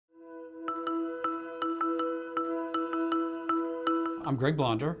I'm Greg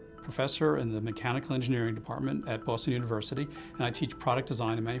Blonder, professor in the Mechanical Engineering Department at Boston University, and I teach product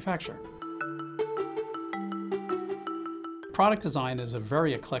design and manufacture. Product design is a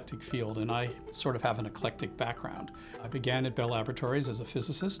very eclectic field, and I sort of have an eclectic background. I began at Bell Laboratories as a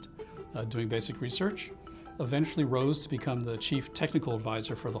physicist, doing basic research, eventually rose to become the chief technical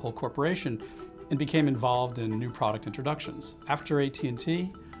advisor for the whole corporation, and became involved in new product introductions. After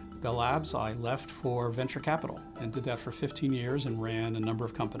AT&T, Bell Labs, I left for venture capital and did that for 15 years and ran a number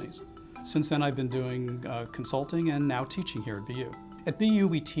of companies. Since then, I've been doing consulting and now teaching here at BU. At BU,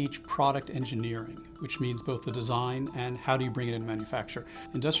 we teach product engineering, which means both the design and how do you bring it into manufacture.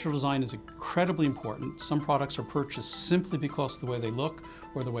 Industrial design is incredibly important. Some products are purchased simply because of the way they look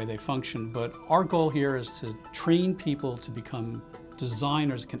or the way they function, but our goal here is to train people to become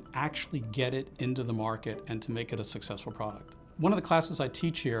designers that can actually get it into the market and to make it a successful product. One of the classes I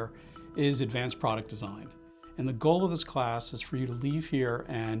teach here is advanced product design. And the goal of this class is for you to leave here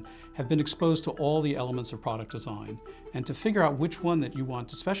and have been exposed to all the elements of product design and to figure out which one that you want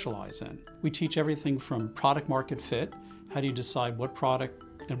to specialize in. We teach everything from product market fit, how do you decide what product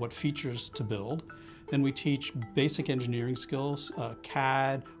and what features to build. Then we teach basic engineering skills,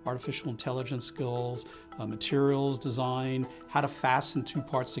 CAD, artificial intelligence skills, materials design, how to fasten two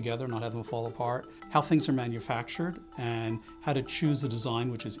parts together, not have them fall apart, how things are manufactured, and how to choose a design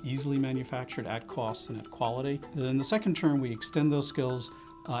which is easily manufactured at cost and at quality. Then the second term, we extend those skills,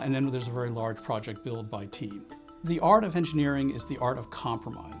 and then there's a very large project build by team. The art of engineering is the art of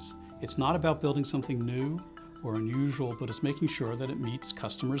compromise. It's not about building something new or unusual, but it's making sure that it meets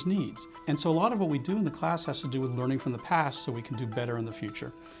customers' needs. And so a lot of what we do in the class has to do with learning from the past so we can do better in the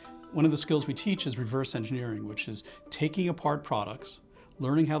future. One of the skills we teach is reverse engineering, which is taking apart products,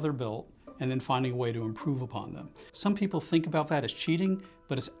 learning how they're built, and then finding a way to improve upon them. Some people think about that as cheating,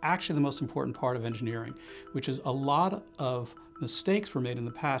 but it's actually the most important part of engineering, which is a lot of mistakes were made in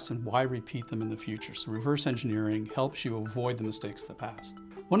the past and why repeat them in the future. So reverse engineering helps you avoid the mistakes of the past.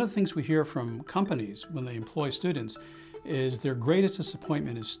 One of the things we hear from companies when they employ students is their greatest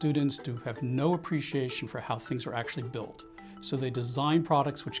disappointment is students who have no appreciation for how things are actually built. So they design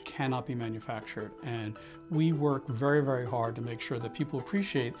products which cannot be manufactured. And we work very, very hard to make sure that people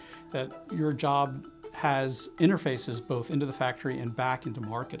appreciate that your job has interfaces both into the factory and back into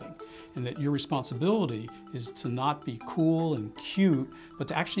marketing, and that your responsibility is to not be cool and cute, but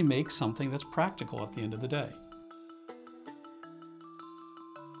to actually make something that's practical at the end of the day.